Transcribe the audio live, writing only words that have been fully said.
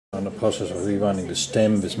In the process of rewinding the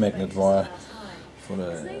stem with magnet wire for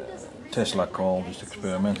the Tesla Coil, just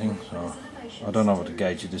experimenting. So I don't know what the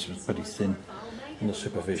gauge it is, but it's pretty thin, in the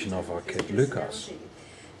supervision of our kid Lucas.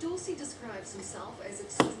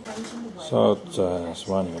 So it's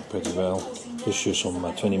winding up pretty well. Just use some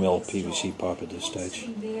 20mm PVC pipe at this stage.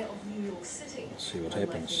 Let's see what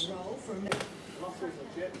happens.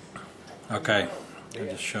 Okay, I'll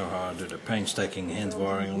just show how I do the painstaking hand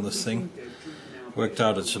wiring on this thing. Worked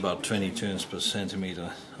out it's about 20 turns per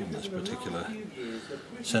centimeter on this particular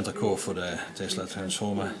center core for the Tesla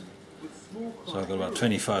transformer. So I've got about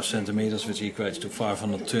 25 centimeters, which equates to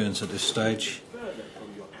 500 turns at this stage.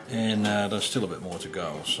 And there's still a bit more to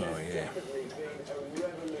go, so yeah.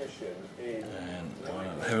 And when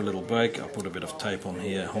I have a little break, I'll put a bit of tape on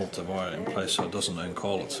here, hold the wire in place so it doesn't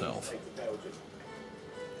uncoil itself.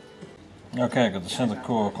 Okay, I've got the center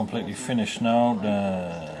core completely finished now.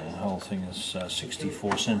 The whole thing is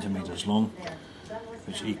 64 centimeters long,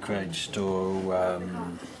 which equates to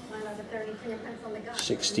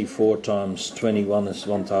 64 times 21 is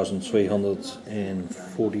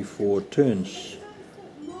 1,344 turns.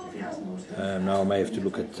 Now I may have to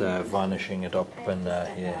look at varnishing it up and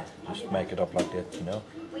yeah, just make it up like that, you know.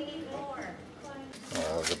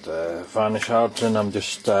 I've got the varnish out and I'm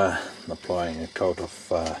just applying a coat of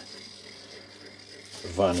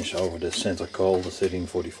varnish over the center coil, the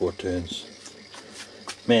 1344 turns.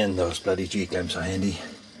 Man, those bloody G-clamps are handy.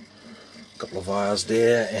 A couple of wires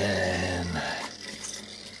there and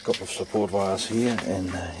a couple of support wires here, and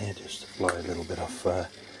yeah, just apply a little bit of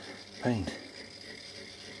paint.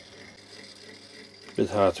 A bit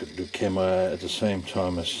hard to do camera at the same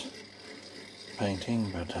time as painting,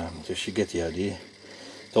 but just you get the idea.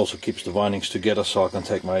 It also keeps the windings together so I can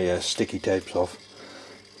take my sticky tapes off.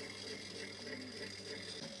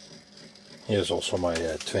 Here's also my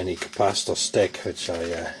 20 capacitor stack, which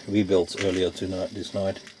I rebuilt earlier this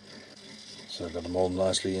night. So I got them all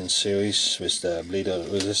nicely in series with the bleeder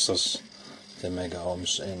resistors, 10 mega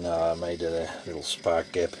ohms, and I made a little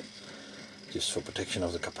spark gap just for protection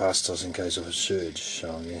of the capacitors in case of a surge.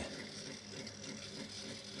 So yeah,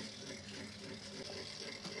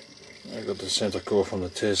 I got the center core from the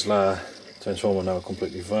Tesla transformer now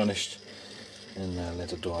completely varnished and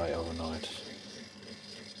let it dry overnight.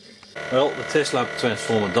 Well, the Tesla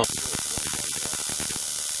transformer does.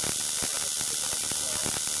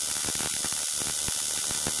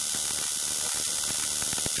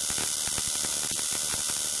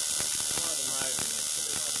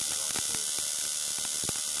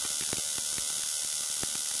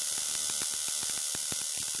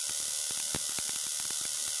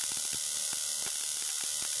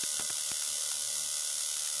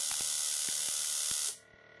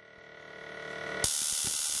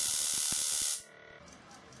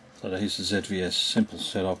 So here's the ZVS simple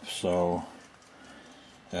setup. So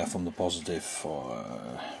yeah, from the positive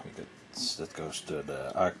that goes to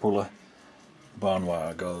the arc puller. Barn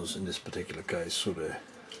wire goes in this particular case through the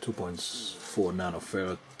 2.4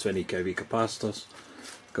 nanofarad 20 kV capacitors.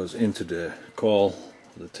 Goes into the coil,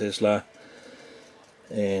 the Tesla,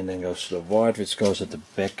 and then goes to the white, which goes at the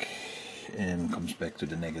back and comes back to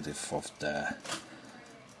the negative of the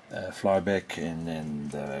flyback, and then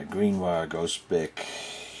the green wire goes back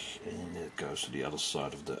and it goes to the other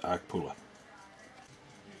side of the arc puller.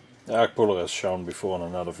 The arc puller, as shown before in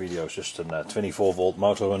another video, is just a 24 volt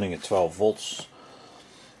motor running at 12 volts.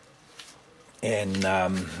 And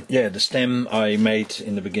yeah, the stem I made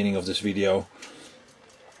in the beginning of this video,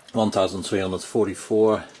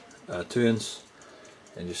 1344 turns,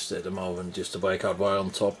 and just at the moment just a breakout wire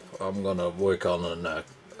on top. I'm gonna work on a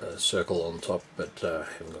circle on top, but I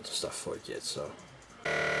haven't got the stuff for it yet. So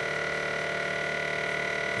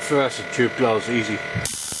fluorescent tube close, easy.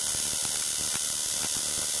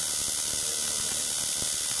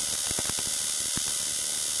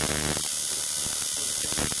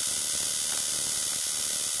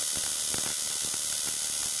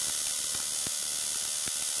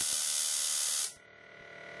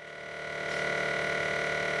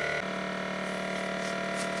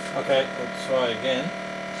 Okay, let's try again.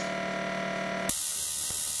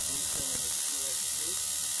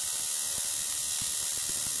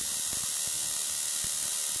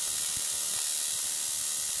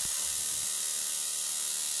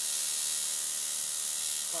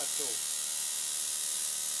 Quite cool. I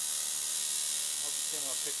hope the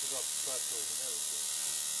camera picked it up. Quite cool, but there we go.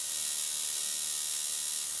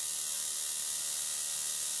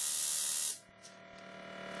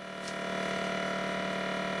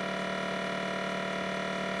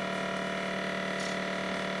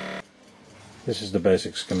 This is the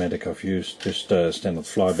basic schematic I've used, just standard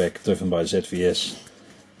flyback driven by ZVS,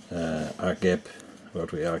 arc gap,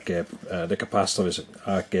 rotary arc gap. The capacitor is an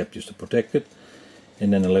arc gap just to protect it,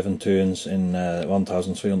 and then 11 turns in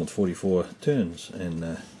 1344 turns,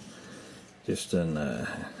 and just an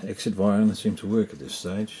exit wire, and it seemed to work at this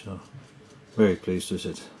stage, so very pleased with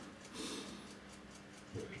it.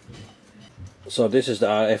 So this is the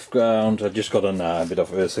RF ground. I just got a bit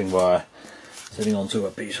of earthing wire sitting onto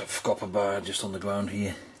a piece of copper bar just on the ground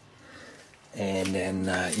here, and then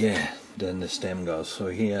yeah, then the stem goes. So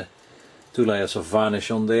here 2 layers of varnish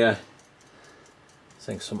on there,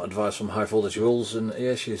 thanks to some advice from High Voltage Rules, and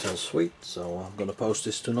yeah, she's all sweet. So I'm gonna post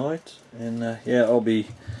this tonight, and yeah, I'll be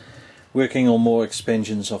working on more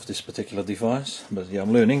expansions of this particular device. But yeah,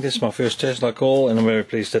 I'm learning. This is my first Tesla coil, and I'm very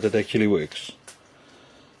pleased that it actually works.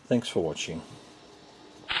 Thanks for watching.